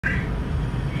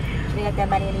really like that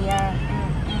body of the yard.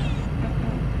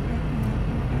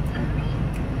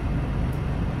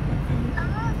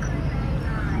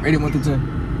 Rate it 1 through 10.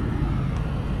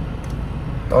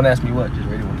 Don't ask me what, just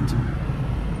rate it 1 through 10.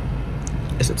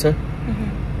 It's a 10?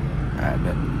 Alright,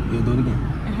 bet. You'll do it again.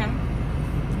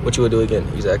 What you would do again,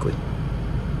 exactly?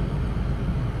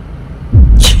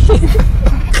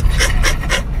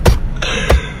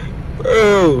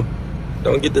 Bro,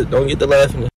 don't get the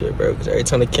laughing and shit, bro. Cause every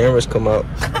time the cameras come out,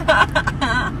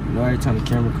 you know, every time the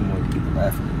camera come on, you get the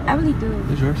laughing. You know? I really do.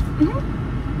 Is yours? Is yours?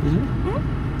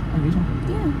 Oh, these one?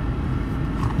 Yeah.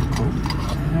 Cool.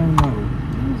 I don't know.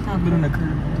 I've been in the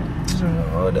curb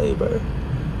all day, bro.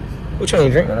 What you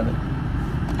ain't drink none of it?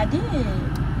 I did.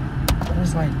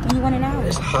 It's like, when you want it now?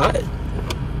 It's hot.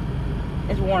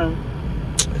 It's warm.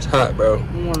 It's hot, bro.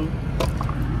 Warm.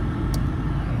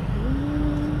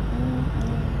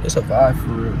 It's a vibe for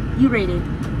real. You rate it.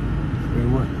 Rate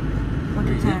what? 1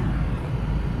 through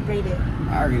 10. Rate it.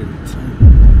 I rate it a 10.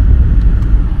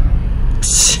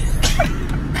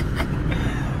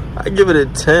 I give it a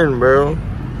 10, bro.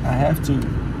 I have to.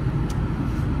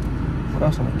 What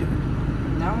else am I giving?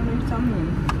 No, you tell me. I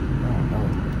don't know.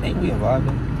 Ain't we a vibe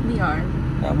though? We are.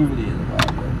 Nah, we really is a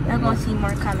vibe though. We're gonna see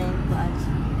more coming, but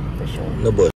for sure.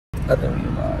 No bullshit. I think we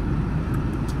a vibe.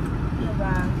 We a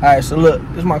vibe. Alright, so look,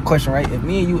 this is my question, right? If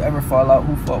me and you ever fall out,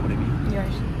 whose fault would it be?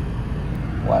 Yours.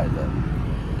 Why is that?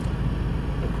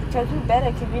 Because you're better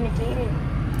at communicating.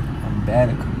 I'm bad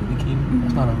at communicating.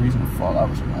 That's not a reason to fall out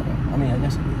with somebody. I mean, I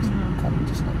guess it is. Kind of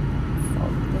just like fall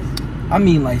out. I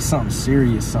mean, like something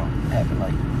serious, something happened.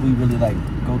 Like we really like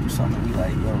go through something. And we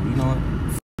like, yo, you know what?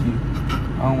 F you.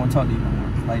 I don't want to talk to you no more.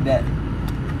 Like that.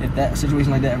 If that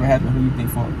situation like that ever happened, who you think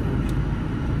fault it would be?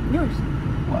 Yours.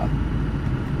 Why?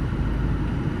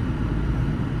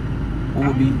 What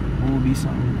would be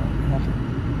something that happened?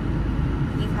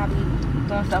 You probably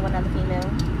doing stuff with another female.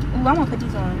 Ooh, I want to put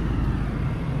these on.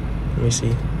 Let me see.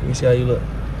 Let me see how you look.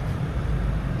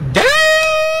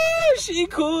 Damn! She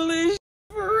cool as shit,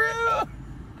 for real.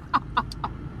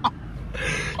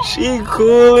 She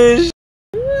cool as shit.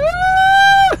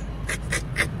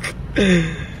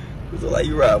 It's like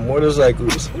you ride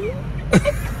motorcycles.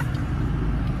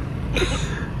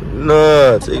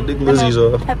 Nah, take the glizzies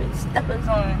off. Pepper steppers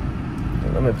on.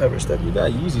 I'm in pepper step. You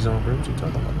got Yeezys on, bro. What you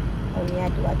talking about? Oh yeah, I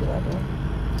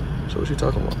do. So what you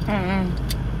talking about?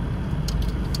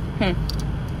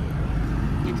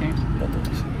 Your turn.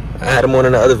 I had them on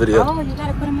in the other video. Oh, you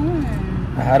gotta put them on.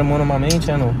 I had them on my main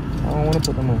channel. I don't want to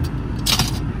put them on.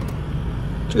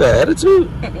 You got attitude?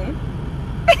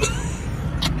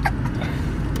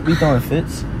 You throwing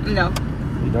fits? No.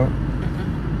 You don't?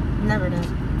 Never that.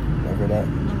 Never that?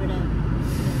 Never that.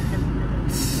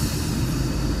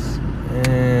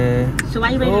 And so why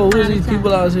you rating oh, who's these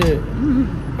people out here?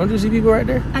 Don't you see people right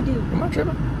there? I do. Am I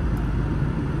tripping?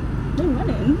 They're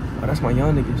running. Oh, that's my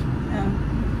young niggas. Yeah.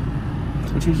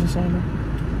 That's what you just saying, though?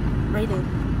 Rated.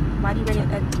 Why do you rate it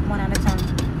at 1 out of 10?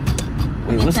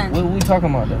 Wait, what are we talking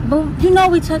about, though? But you know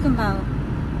what we're talking about.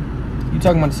 You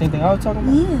talking about the same thing I was talking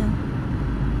about? Yeah.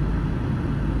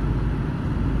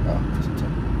 Oh, it's a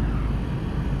 10.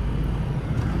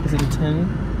 Is it a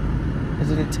 10? Is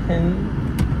it a 10?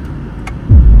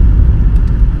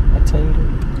 A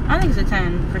 10? I think it's a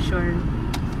 10 for sure.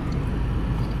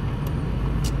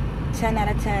 10 out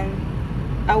of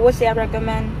 10. I would say I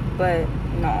recommend, but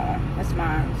no, that's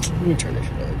mine. Let me turn this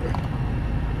shit over.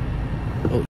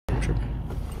 Oh, I'm tripping.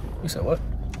 You said what?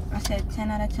 I said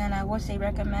 10 out of 10. I would say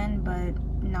recommend, but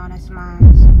no, that's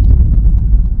mine.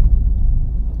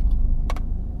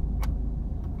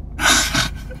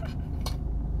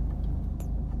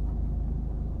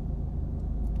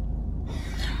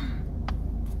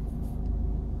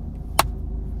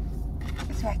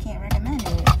 So I can't recommend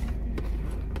it.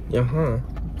 Yeah, huh?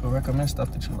 Go recommend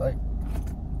stuff that you like.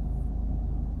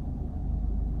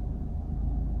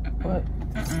 What?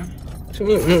 What you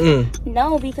mean,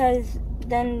 No, because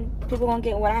then people gonna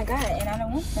get what I got, and I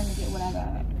don't want them to get what I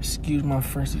got. Excuse my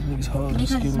French, these niggas hoes.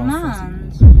 Because Excuse it's my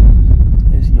mine.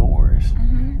 French. It's yours.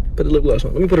 Put the lip gloss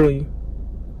on. Let me put it on you.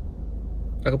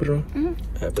 I can put it on?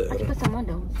 I have to. I can put some on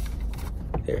those.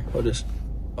 Here, hold this.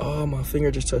 Oh, my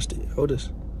finger just touched it. Hold this.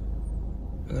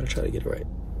 I gotta try to get it right.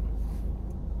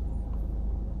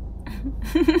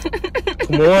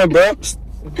 Come on, bro.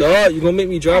 Dog, you gonna make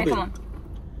me drop it. Come on.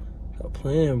 Stop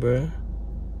playing, bro.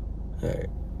 Alright.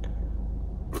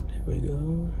 There we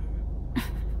go.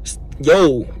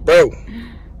 Yo, bro.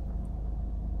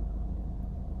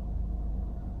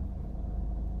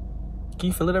 Can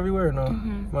you feel it everywhere or no?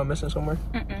 Am I missing somewhere?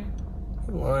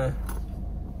 You're lying.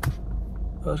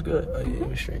 Oh, it's good. Oh, yeah, it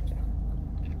was straight.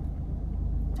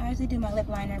 I usually do my lip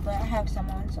liner, but I have some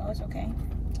on, so it's okay.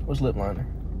 What's lip liner?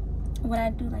 When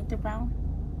I do like the brown.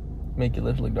 Make your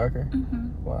lips look darker?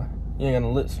 Why? You ain't got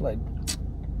no lips like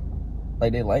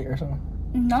they light or something?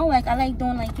 No, like I like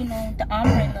doing like, you know, the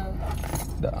ombre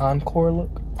look. The encore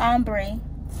look? Ombre.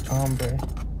 Ombre.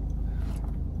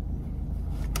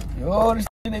 Yo, this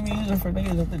shit they be using for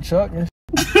niggas at the truck and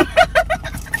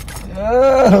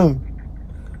yo.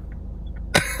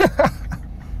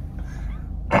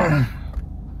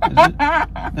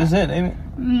 This it, ain't it?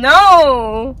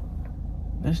 No.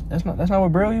 That's not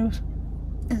what Brill use?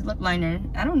 It's lip liner.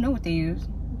 I don't know what they use.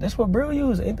 That's what Brill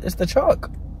use. It's the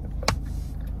chalk.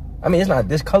 I mean, it's not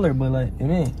this color, but like, you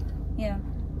mean? Yeah.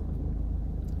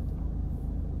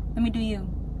 Let me do you.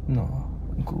 No,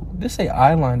 I'm cool. This say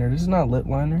eyeliner. This is not lip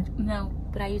liner. No,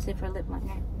 but I use it for lip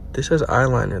liner. This says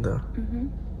eyeliner though.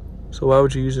 So why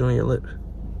would you use it on your lips?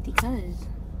 Because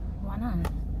why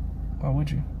not? Why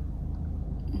would you?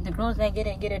 The girls that get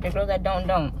it. The girls that don't.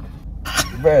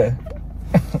 Bruh.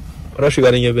 What else you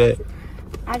got in your bag?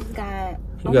 I just got.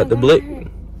 You got the blick?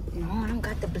 No, I don't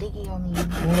got the blicky on me.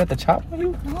 You got the chop on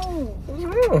you? No.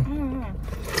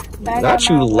 Not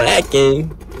you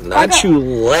lacking. Not you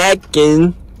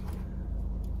lacking.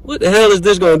 What the hell is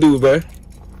this gonna do, bruh?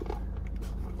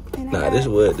 Nah, this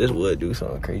would do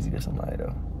something crazy to somebody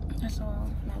though. That's all.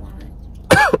 Not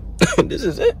lying. This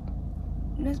is it.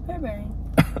 That's Burberry.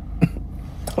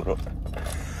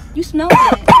 You smelled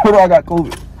it. What do I got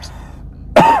COVID?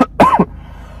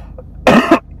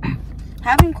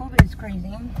 Having COVID is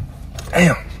crazy.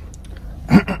 Damn.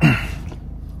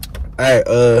 Alright,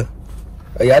 oh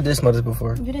yeah, I did smell this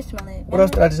before. You did smell it. What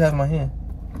else did I just have in my hand?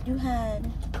 You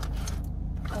had.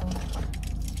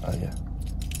 Oh yeah.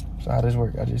 So how does this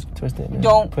work? I just twist it and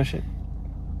Don't push it.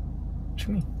 What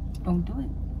you mean? Don't do it.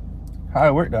 How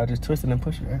it worked though? I just twist it and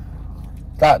push it, right?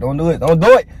 Stop, don't do it. Don't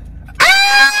do it.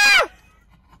 Ah!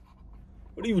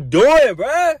 What are you doing,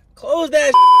 bruh? Close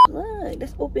that. Look,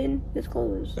 that's open. That's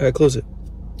closed. Alright, close it.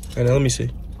 Alright, now let me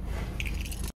see.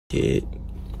 Kid.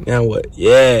 Now what?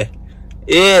 Yeah.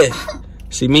 Yeah.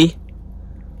 See me?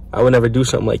 I would never do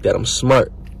something like that. I'm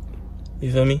smart.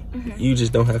 You feel me? You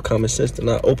just don't have common sense to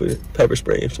not open pepper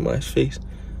spray in somebody's face.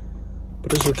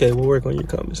 But it's okay. We'll work on your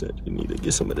common sense. You need to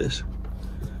get some of this.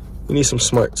 We need some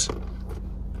smarts.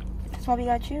 That's why we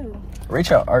got you. Rate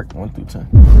your art 1 through 10.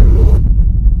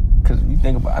 Because you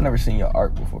think about it, I never seen your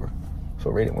art before. So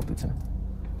rate it 1 through 10.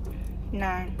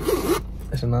 9.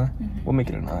 That's a 9? We'll make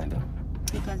it a 9 though.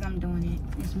 Because I'm doing it.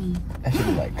 It's me. That shit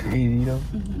be like crazy though.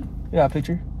 You got a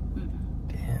picture?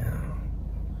 Damn.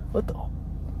 What the?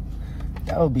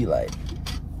 That would be like,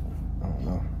 I don't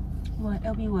know. What?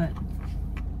 It'll be what?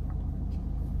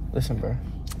 Listen, bro.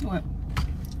 What?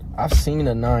 I've seen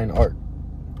a 9 art.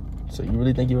 So you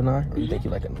really think you a 9? Or you think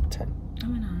you like a 10?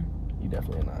 I'm a 9. You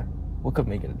definitely a 9. What could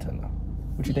make it a 10 though?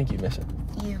 What you think you missing?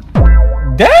 You.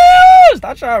 Damn!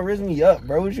 Stop trying to riz me up,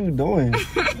 bro. What you doing?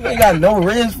 You ain't got no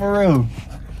riz for real.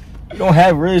 You don't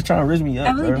have riz trying to riz me up,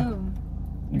 I really bro. do.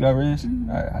 You got riz?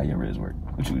 Alright, how your riz work?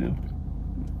 What you do?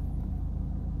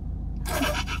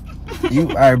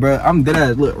 Alright, bro. I'm dead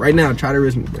ass. Look, right now, try to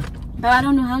riz me, bro. But I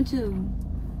don't know how to.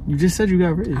 You just said you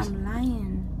got riz. I'm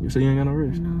lying. You say you ain't got no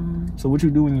riz? No. So what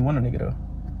you do when you want a nigga though?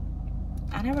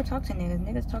 I never talk to niggas.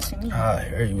 Niggas talk to me. Alright,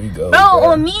 here we go. Bro,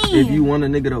 on me. If you want a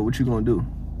nigga though, what you gonna do?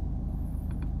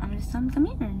 I'm just telling them,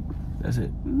 come here. That's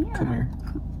it. Yeah. Come here.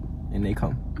 And they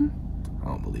come. I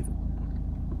don't believe it.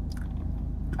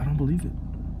 I don't believe it.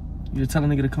 You just tell a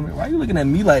nigga to come here. Why are you looking at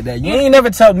me like that? You ain't never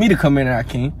told me to come in and I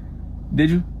came. Did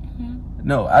you?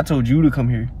 No, I told you to come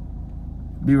here.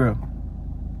 Be real.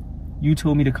 You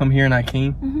told me to come here and I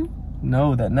came?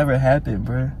 No, that never happened,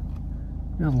 bruh.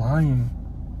 You're lying.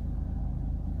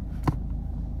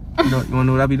 You wanna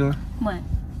know what I be doing? What?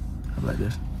 I be like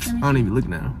this. I don't even look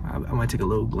now. I might take a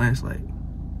little glance like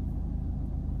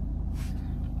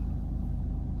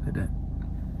that.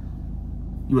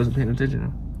 You wasn't paying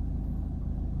attention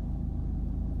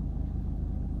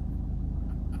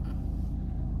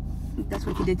though. That's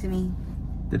what you did to me.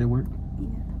 Did it work? Yeah.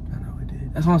 I know it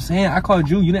did. That's what I'm saying. I called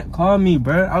you. You didn't call me,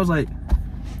 bruh. I was like,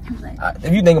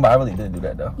 if you think about it, I really did do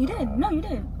that though. You did. No, you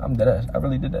did. I'm dead ass. I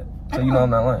really did that. So you know I'm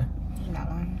not lying. You're not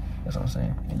lying. That's what I'm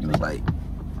saying. And you was like,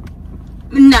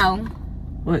 no.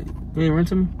 what? You ain't run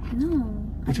to me? No.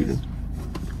 What you do?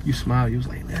 You smiled. You was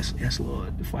like, yes,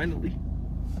 Lord. Finally.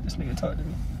 This nigga talked to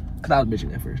me. Cause I was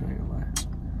bitching at first. I ain't gonna lie.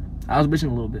 I was bitching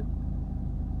a little bit.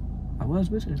 I was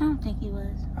bitching. I don't think he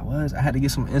was. I was. I had to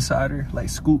get some insider, like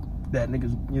scoop that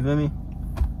niggas. You feel me?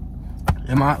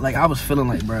 And I was feeling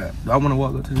like, bruh, do I want to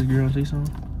walk up to this girl and say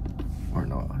something? Or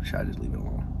no? Should I just leave it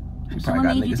alone? She probably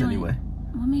got niggas anyway.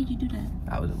 What made you do that?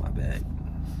 I was in my bag.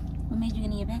 What made you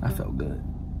get in your back? I felt good.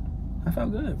 I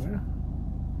felt good, bro.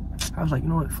 I was like, you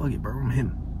know what? Fuck it, bro. I'm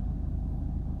him.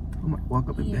 I'm gonna walk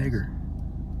up and bag her.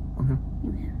 I'm him.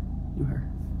 You her.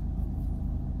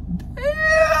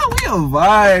 Damn, we a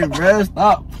vibe, bro.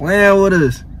 Stop playing with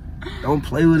us. Don't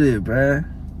play with it, bro.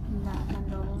 Nah, not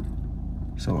at all.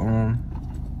 So,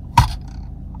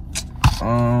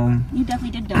 you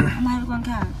definitely did though. I'm not even gonna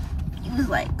count. You was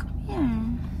like, yeah.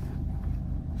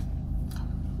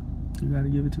 You gotta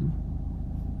give it to me.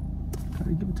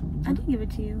 Gotta give it to me. I did give it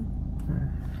to you. Right.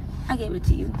 I gave it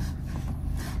to you.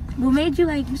 What made you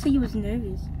like? You said you was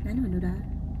nervous. I never knew that.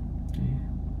 Yeah.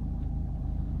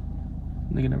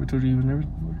 Nigga never told you he was nervous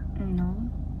before? No.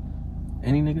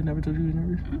 Any nigga never told you he was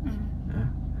nervous? Yeah.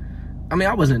 I mean,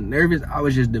 I wasn't nervous. I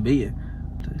was just debating.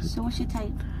 So what's your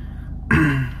type?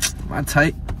 My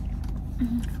type?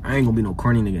 I ain't gonna be no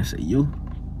corny nigga and say you.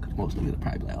 Cause most niggas are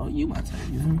probably be like, oh, you my type.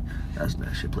 You feel me? That's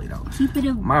that shit played out. Keep it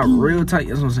a My real type,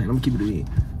 that's what I'm saying. Let me keep it a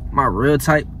My real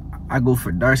type, I go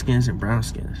for dark skins and brown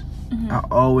skins. I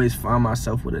always find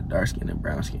myself with a dark skin and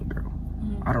brown skin girl.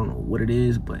 I don't know what it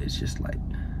is, but it's just like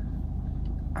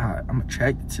I'm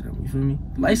attracted to them. You feel me?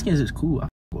 Light skins is cool. I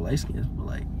fuck with light skins, but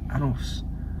like I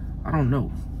don't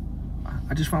know.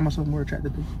 I just find myself more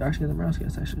attracted to dark skins and brown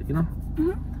skins. That shit, you know.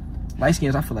 Light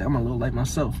skins, I feel like I'm a little like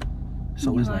myself,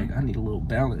 so it's like I need a little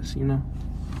balance, you know.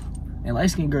 And light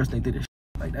skin girls think that this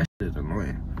shit, like that shit is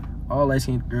annoying. All light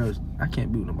skin girls, I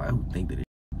can't be with nobody who think that it.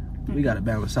 We gotta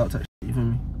balance out type shit, you feel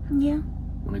me? Yeah.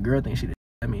 When a girl thinks she the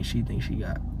I mean she thinks she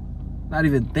got, not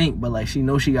even think, but like she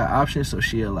knows she got options, so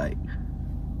she'll like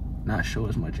not show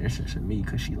as much interest in me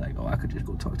because she like, oh, I could just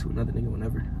go talk to another nigga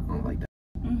whenever. I don't like that.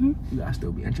 You gotta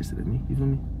still be interested in me, you feel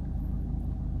me?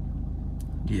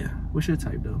 Yeah. What's your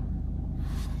type though?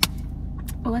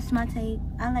 What's my type?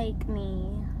 I like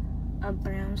me a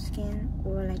brown skin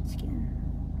or light skin.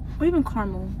 Or even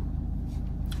caramel.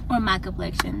 Or my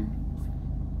complexion.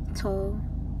 Tall.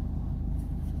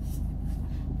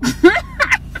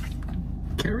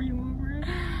 Carry on, bro.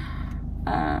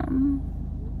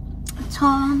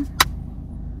 Tall.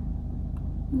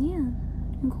 Yeah.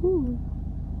 And cool.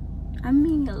 I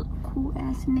mean a cool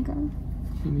ass nigga.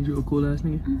 You need you a cool ass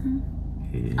nigga?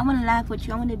 Yeah. I wanna laugh with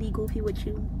you. I wanna be goofy with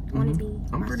you. I wanna be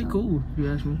I'm pretty cool, if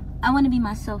you ask me. I wanna be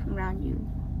myself around you.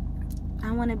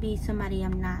 I wanna be somebody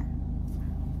I'm not.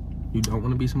 You don't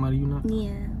wanna be somebody you're not?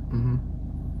 Yeah.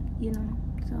 You know,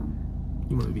 so.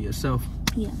 You wanna be yourself?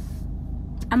 Yeah.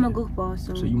 I'm a goofball,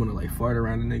 so. So you wanna like fart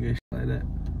around a nigga and shit like that?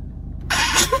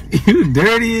 You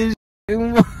dirty as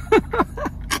shit.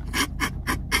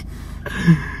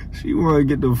 She wanna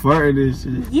get the fart and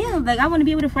shit. Yeah, like I wanna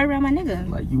be able to fart around my nigga.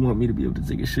 Like you want me to be able to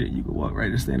take a shit, you can walk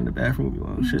right and stand in the bathroom with your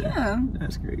own shit. Yeah.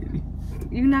 That's crazy.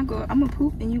 You're not gonna, I'm gonna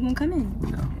poop and you gonna come in.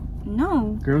 No.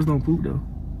 No. Girls don't poop though.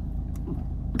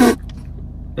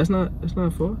 That's not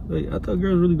far. Like I thought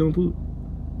girls really don't poop.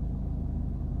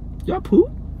 Y'all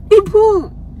poop? You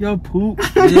poop. Y'all poop?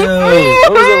 Yeah.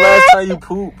 When was the last time you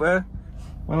pooped, bruh?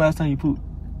 When the last time you pooped?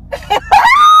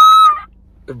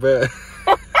 Bruh.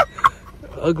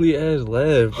 Ugly ass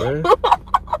laugh, bruh.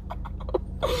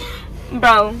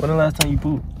 Bro. When the last time you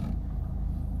pooped?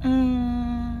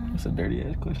 That's a dirty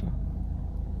ass question.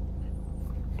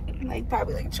 Like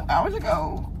probably like 2 hours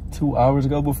ago. 2 hours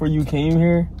ago before you came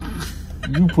here?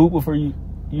 You pooped before you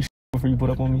before you put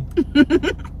up on me?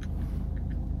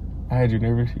 I had you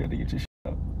nervous. You had to get your shit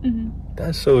out.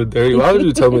 That's so dirty. Why would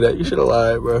you tell me that? You should have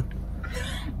lied, bro.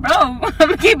 Bro,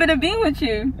 I'm keeping it being with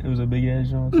you. It was a big ass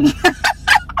joint.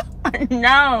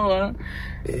 No.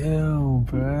 Ew,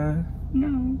 bruh.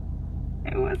 No.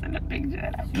 It wasn't a big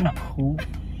jet. You pooped?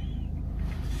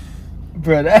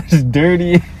 Bruh, that's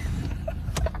dirty.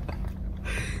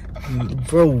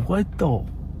 Bro, what though?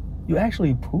 You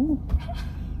actually pooped?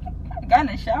 I got in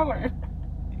the shower.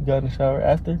 You got in the shower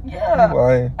after? Yeah. You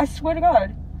lying. I swear to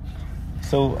God.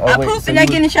 So, I pooped and I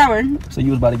get in the shower. So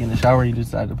you was about to get in the shower and you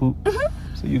just decided to poop?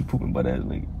 So you was pooping butt ass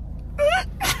nigga.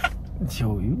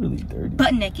 Yo, you really dirty.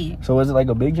 Butt naked. So was it like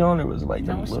a big joint or was it like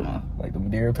them little, small. like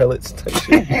them dairy pellets type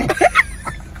shit?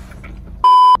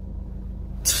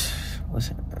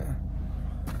 Listen, man.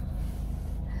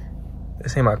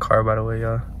 This ain't my car, by the way,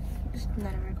 y'all. It's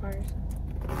none of our cars.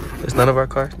 It's none of our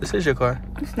cars? This is your car.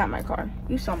 It's not my car.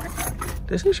 You saw my car.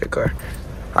 This is your car.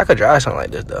 I could drive something like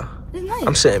this, though. It's nice.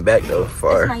 I'm sitting back, though,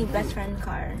 far. It's my best friend's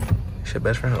car. It's your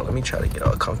best friend? Hold on, let me try to get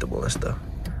all comfortable and stuff.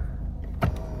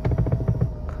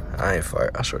 I ain't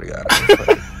fart. I swear to God, I ain't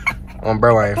fart. On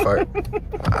bro, I ain't fart.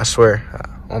 I swear.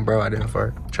 On bro, I didn't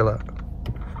fart. Chill out.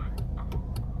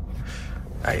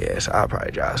 I guess I'll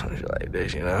probably drive some shit like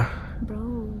this, you know?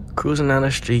 Bro. Cruising down the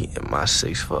street in my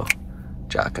 6'4",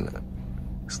 jocking up,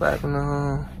 slapping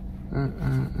on. I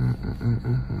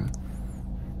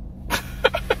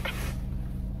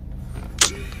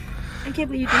can't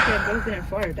believe you think that girls didn't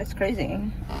fart. That's crazy.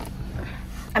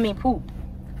 I mean, poop.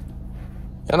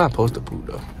 Y'all not supposed to poop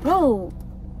though. Bro.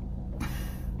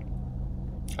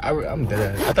 I'm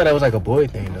dead. I thought that was like a boy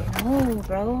thing though. No,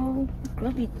 bro.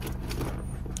 Girls be...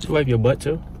 You wipe your butt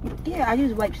too? Yeah, I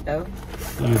use wipes though.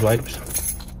 You use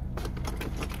wipes?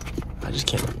 I just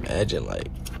can't imagine like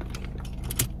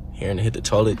hearing it hit the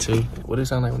toilet too. What does it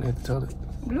sound like when it hit the toilet?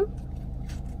 Bloop.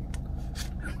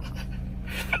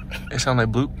 It sound like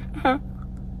bloop? Huh?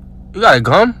 You got a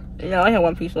gum? Yeah, I have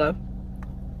one piece left.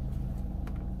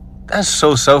 That's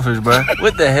so selfish, bro.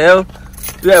 What the hell?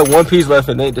 You had one piece left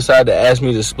and they decided to ask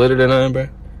me to split it or nothing, bro?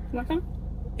 Want some?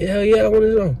 Hell yeah, I want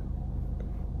it on.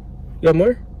 You got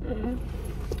more?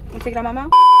 You take it out my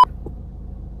mouth?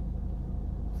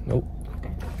 Nope.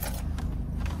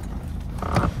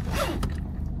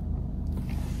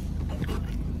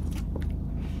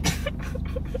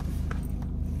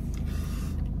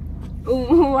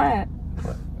 Ooh, what?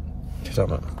 What you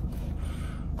talking about?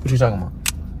 What you talking about?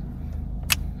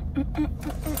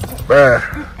 Bruh,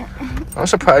 I'm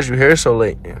surprised you're here so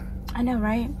late. I know,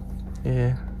 right?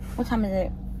 Yeah. What time is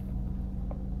it?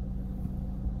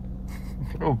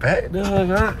 Oh, back, dog.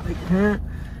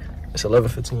 It's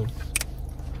 11:15.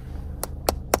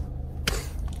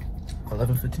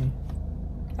 11:15.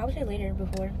 I was here later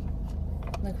before.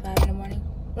 Like 5 in the morning.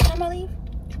 What time I leave?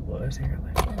 You was here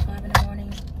like Like 5 in the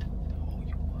morning. Oh,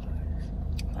 you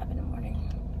was. 5 in the morning.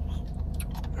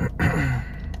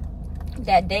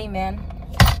 That day, man.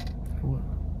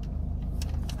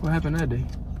 What happened that day?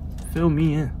 Fill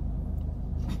me in.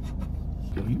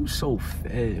 Yo, you so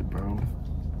fed, bro.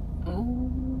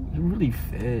 Ooh. You really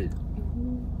fed.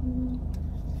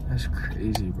 That's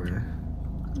crazy, bro.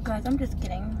 Guys, I'm just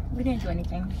kidding. We didn't do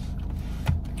anything.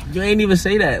 You ain't even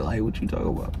say that. Like, what you talking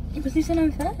about? Because you said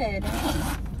I'm fed.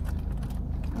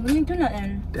 We didn't do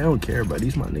nothing. They don't care, bro.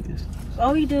 These my niggas.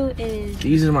 All we do is...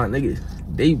 These is my niggas.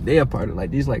 They a part of, like,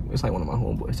 these, like, it's like one of my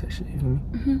homeboys, that shit. You feel me?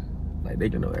 Mm-hmm. Like, they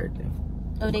can know everything.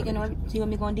 Oh, they can know... So you want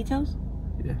me to go in details?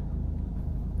 Yeah.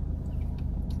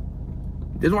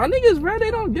 These my niggas, bro.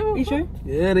 They don't give a You fuck. sure?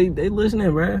 Yeah, they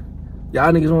listening, bro.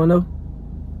 Y'all niggas want to know?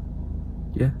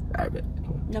 Yeah? I bet.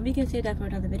 No, we can save that for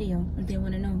another video if they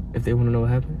want to know. If they want to know what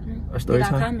happened? Mm-hmm. A story They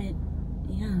got time? comment.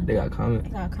 Yeah. They got comment. They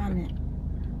got a comment.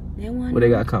 They want... What they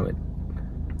got comment?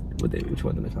 Which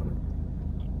one did they comment?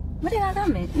 What they got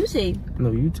comment? You see.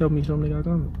 No, you tell me something they got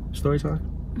comment. Story time?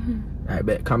 Mm-hmm. I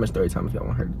bet. Comment story time if y'all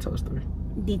want her to tell a story.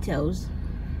 Details.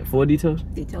 Full details?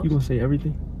 Details. You gonna say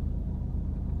everything?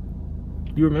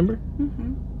 You remember?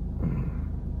 Mm-hmm.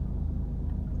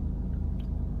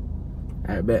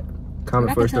 I bet.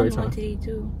 Comment for a story time. Today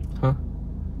too. Huh?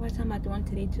 What time I doing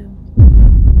today too?